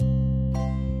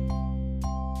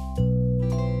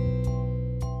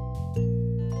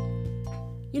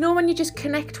know when you just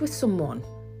connect with someone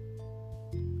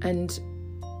and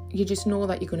you just know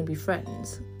that you're going to be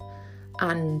friends,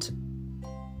 and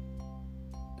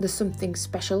there's something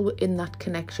special in that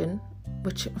connection,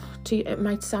 which to you, it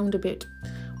might sound a bit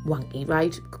wanky,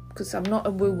 right? Because I'm not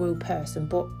a woo-woo person,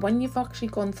 but when you've actually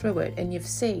gone through it and you've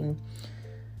seen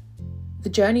the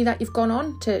journey that you've gone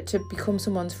on to become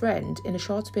someone's friend in a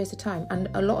short space of time, and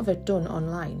a lot of it done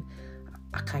online,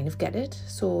 I kind of get it.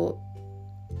 So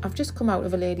I've just come out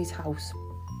of a lady's house.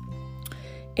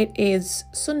 It is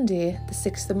Sunday the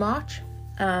 6th of March,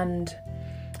 and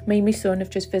me and my son have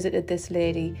just visited this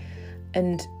lady,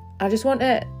 and I just want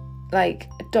to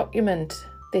document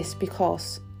this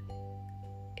because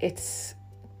it's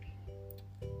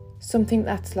something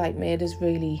that's made us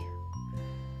really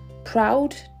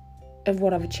proud of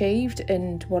what I've achieved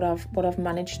and what I've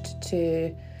managed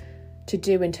to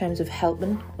do in terms of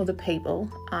helping other people.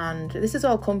 And this has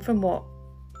all come from what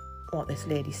this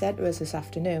lady said to us this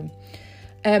afternoon.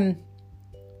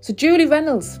 So Julie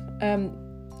Reynolds,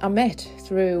 I met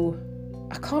through,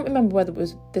 I can't remember whether it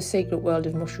was The Secret World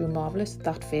of Mushroom Marvellous,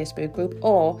 that Facebook group,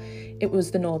 or it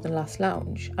was the Northern Lass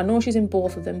Lounge. I know she's in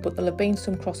both of them, but there'll have been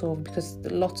some crossover because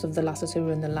lots of the lasses who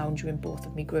were in the lounge were in both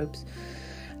of my groups.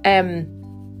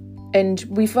 And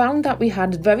we found that we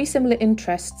had very similar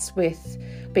interests with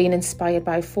being inspired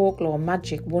by folklore,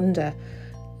 magic, wonder,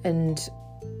 and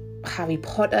Harry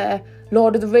Potter,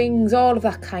 Lord of the Rings, all of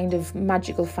that kind of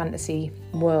magical fantasy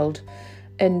world.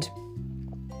 And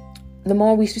the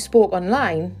more we spoke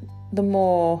online, the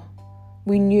more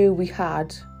we knew we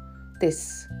had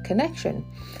this connection.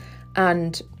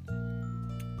 And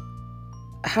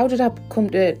how did I come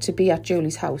to be at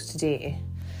Julie's house today?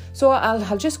 So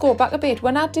I'll just go back a bit.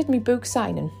 When I did my book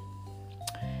signing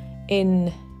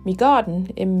in my garden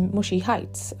in Mushy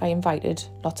Heights, I invited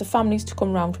lots of families to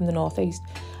come round from the northeast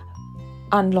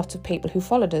and lots of people who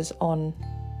followed us on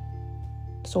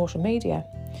social media.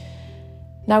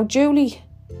 Now, Julie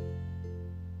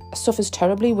suffers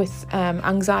terribly with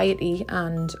anxiety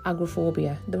and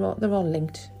agoraphobia. They're all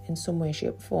linked in some way,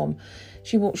 shape, or form.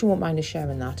 She won't mind us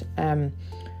sharing that.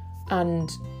 And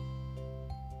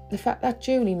the fact that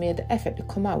Julie made the effort to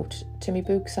come out to my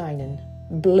book signing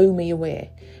blew me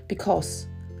away, because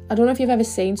I don't know if you've ever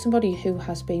seen somebody who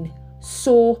has been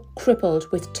so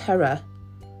crippled with terror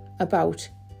about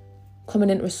coming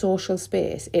into a social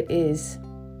space. It's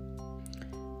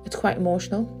quite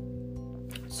emotional.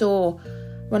 So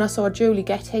when I saw Julie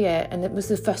get here, and it was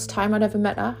the first time I'd ever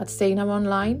met her, I'd seen her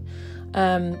online,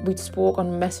 we'd spoke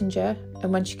on Messenger,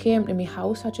 and when she came to my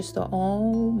house, I just thought,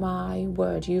 oh my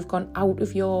word, you've gone out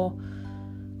of your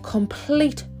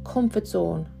complete comfort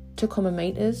zone to come and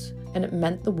meet us, and it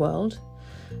meant the world.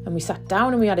 And we sat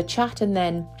down and we had a chat, and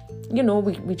then,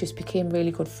 we just became really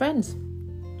good friends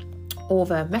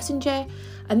over Messenger.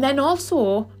 And then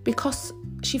also because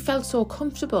she felt so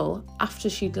comfortable after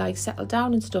she'd settled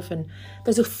down and stuff, and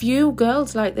there's a few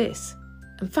girls like this.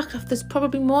 In fact, there's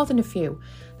probably more than a few.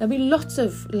 There'll be lots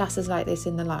of lasses like this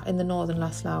in the Northern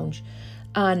Lass Lounge,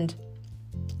 and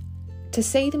to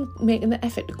see them making the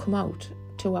effort to come out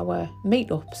to our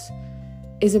meetups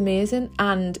is amazing.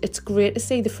 And it's great to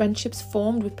see the friendships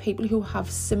formed with people who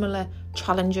have similar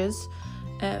challenges,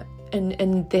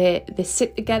 and they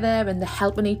sit together and they're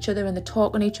helping each other and they're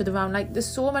talking each other around. There's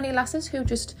so many lasses who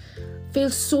just feel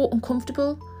so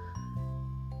uncomfortable,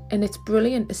 and it's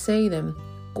brilliant to see them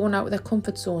going out of their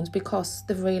comfort zones because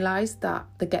they've realised that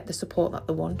they get the support that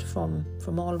they want from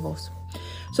all of us.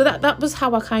 So that was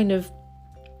how I kind of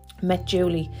met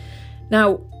Julie.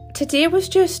 Now, today was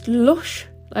just lush.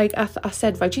 Like I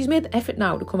said, right, she's made the effort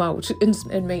now to come out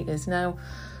and meet us. Now,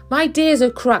 my days are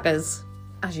crackers,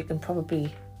 as you can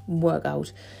probably work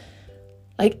out.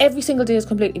 Every single day is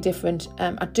completely different.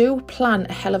 I do plan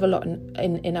a hell of a lot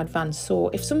in advance. So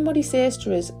if somebody says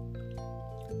to us,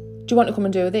 do you want to come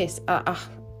and do this? And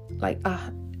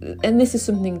this is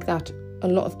something that a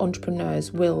lot of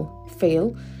entrepreneurs will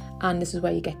feel, and this is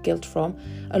where you get guilt from.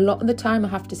 A lot of the time I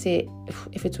have to say,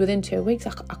 if it's within 2 weeks,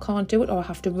 I can't do it, or I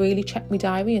have to really check my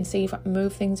diary and see if I can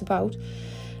move things about.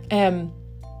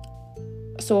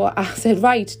 So I said,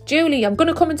 right, Julie, I'm going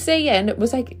to come and see you. And it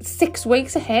was 6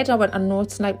 weeks ahead. I went, I know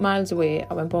it's miles away.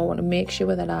 I went, but I want to make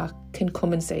sure that I can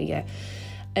come and see you.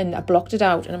 And I blocked it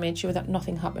out and I made sure that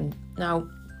nothing happened. Now,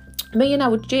 me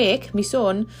and Jake, my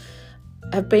son,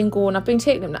 I've been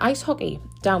taking him to ice hockey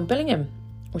down Billingham,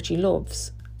 which he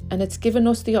loves. And it's given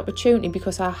us the opportunity,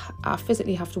 because I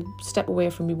physically have to step away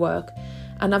from my work.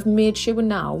 And I've made sure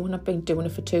now, and I've been doing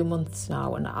it for 2 months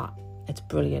now, and it's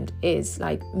brilliant, is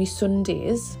my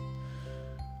Sundays,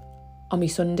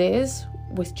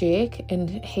 with Jake, and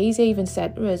he's even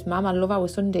said to us, Mum, I love our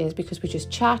Sundays because we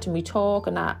just chat and we talk,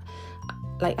 and I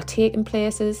take him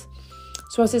places.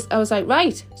 So I was like,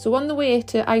 right. So on the way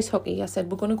to ice hockey, I said,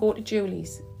 we're going to go to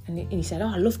Julie's. And he said,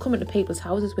 I love coming to people's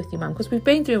houses with you, Mum, because we've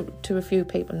been through to a few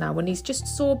people now, and he's just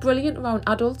so brilliant around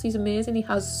adults. He's amazing. He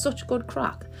has such good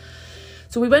crack.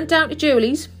 So we went down to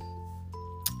Julie's,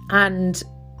 and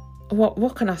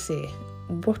what can I say?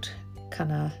 What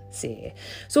can I say?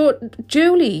 So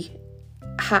Julie,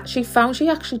 she found she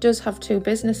actually does have 2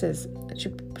 businesses.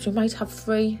 She might have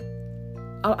 3.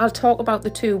 I'll talk about the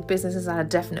 2 businesses that I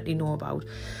definitely know about.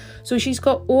 So she's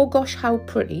got Oh Gosh How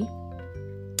Pretty,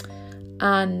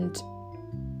 and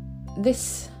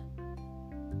this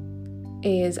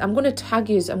is, I'm going to tag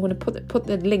you, I'm going to put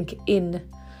the link in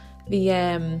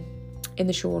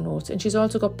the show notes. And she's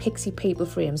also got Pixie People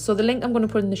Frames. So the link I'm going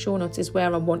to put in the show notes is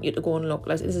where I want you to go and look.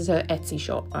 Like, this is her Etsy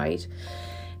shop, right?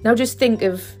 Now just think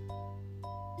of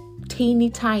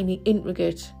teeny tiny,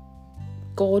 intricate,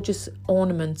 gorgeous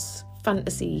ornaments,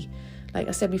 fantasy, like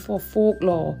I said before,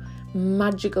 folklore,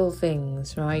 magical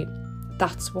things, right?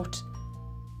 That's what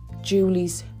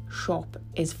Julie's shop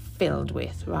is filled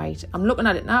with, right? I'm looking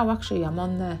at it now, actually. I'm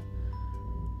on her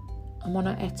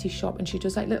Etsy shop, and she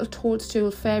does like little toadstool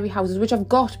fairy houses, which I've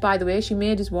got, by the way. She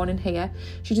made us one in here.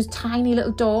 She does tiny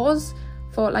little doors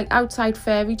for like outside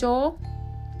fairy door,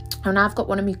 and I've got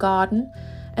one in my garden.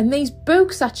 And these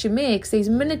books that she makes, these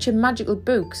miniature magical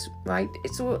books, right?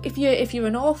 So if you're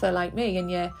an author like me, and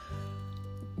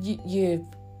you're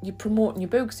promoting your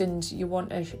books, and you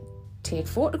want to take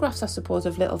photographs, I suppose,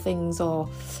 of little things, or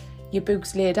your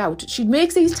books laid out, she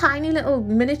makes these tiny little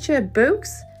miniature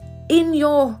books in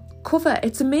your cover.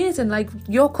 It's amazing, like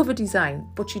your cover design.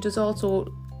 But she does also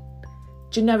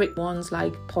generic ones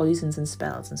like poisons and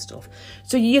spells and stuff.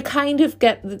 So you kind of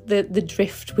get the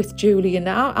drift with Julie, and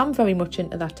I'm very much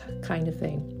into that kind of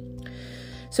thing.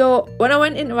 So when I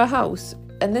went into her house,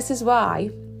 and this is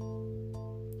why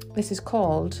this is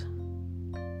called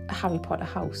a Harry Potter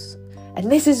house, and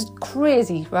this is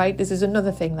crazy, right? This is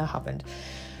another thing that happened.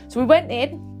 So we went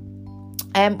in.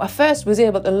 I first was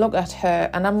able to look at her,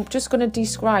 and I'm just going to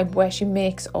describe where she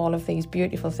makes all of these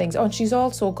beautiful things. Oh, and she's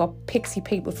also got Pixie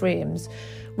People Frames,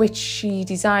 which she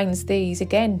designs these,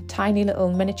 again, tiny little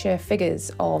miniature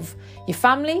figures of your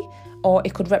family, or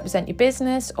it could represent your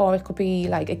business, or it could be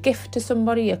like a gift to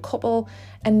somebody, a couple,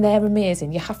 and they're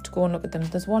amazing. You have to go and look at them.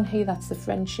 There's one here that's the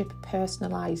friendship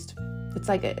personalised. It's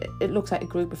like, it looks like a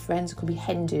group of friends. It could be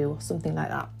Hindu or something like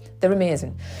that. They're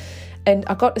amazing. And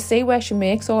I got to see where she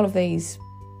makes all of these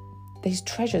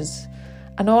treasures,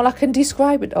 and all I can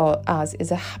describe it as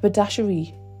is a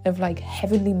haberdashery of like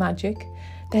heavenly magic.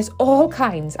 There's all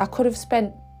kinds. I could have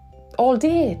spent all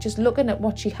day just looking at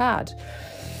what she had.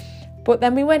 But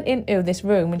then we went into this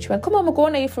room, and she went, come on, we're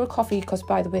going here for a coffee, because,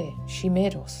 by the way, she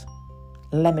made us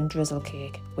lemon drizzle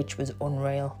cake, which was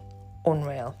unreal.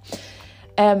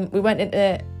 We went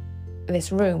into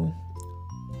this room,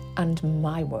 and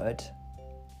my word,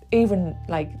 even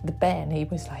like the Ben, he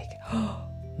was like, oh,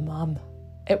 Mum,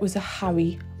 it was a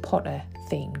Harry Potter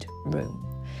themed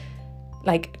room.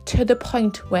 Like, to the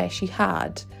point where she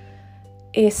had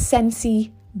a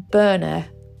Scentsy burner,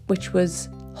 which was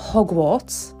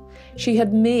Hogwarts. She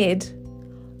had made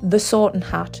the Sorting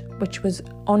Hat, which was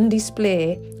on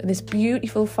display in this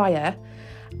beautiful fire.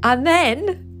 And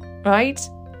then, right,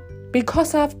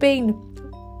 because I've been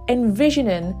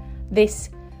envisioning this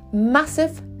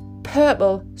massive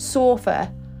purple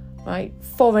sofa, right,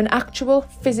 for an actual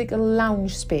physical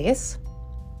lounge space.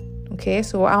 Okay,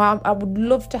 so I would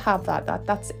love to have that.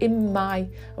 That's in my... I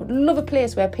would love a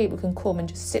place where people can come and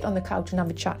just sit on the couch and have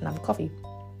a chat and have a coffee.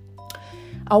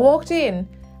 I walked in,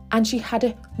 and she had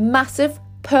a massive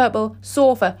purple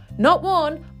sofa. Not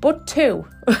one, but 2.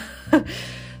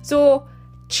 So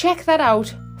check that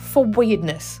out for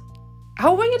weirdness.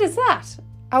 How weird is that?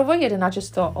 How weird. And I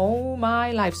just thought, oh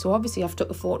my life. So obviously I've took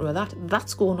a photo of that.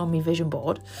 That's going on my vision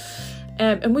board.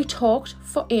 And we talked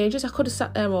for ages. I could have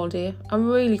sat there all day. I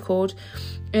really could.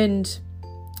 And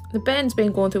the Ben's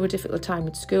been going through a difficult time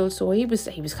at school, so he was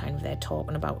kind of there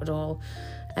talking about it all.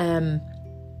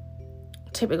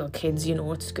 Typical kids,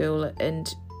 at school.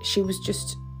 And she was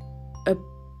just a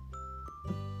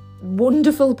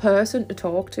wonderful person to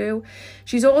talk to.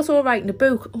 She's also writing a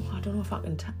book. Oh, I don't know if I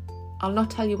can I'll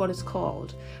not tell you what it's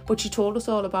called, but she told us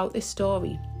all about this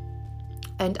story.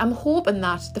 And I'm hoping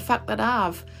that the fact that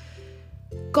I've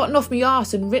gotten off my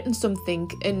arse and written something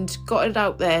and got it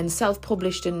out there and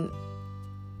self-published and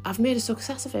I've made a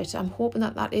success of it. I'm hoping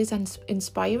that is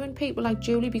inspiring people like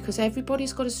Julie, because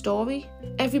everybody's got a story.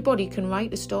 Everybody can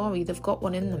write a story. They've got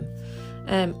one in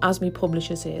them. As my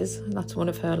publisher says, that's one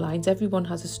of her lines, everyone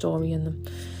has a story in them.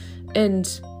 And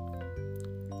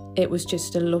it was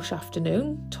just a lush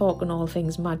afternoon, talking all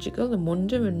things magical and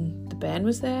wonder, and the Ben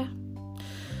was there,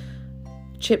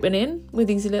 chipping in with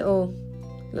these little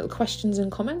questions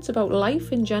and comments about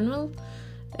life in general.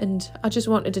 And I just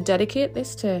wanted to dedicate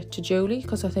this to Julie,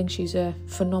 because I think she's a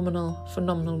phenomenal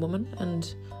woman,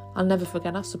 and I'll never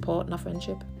forget our support and our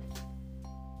friendship.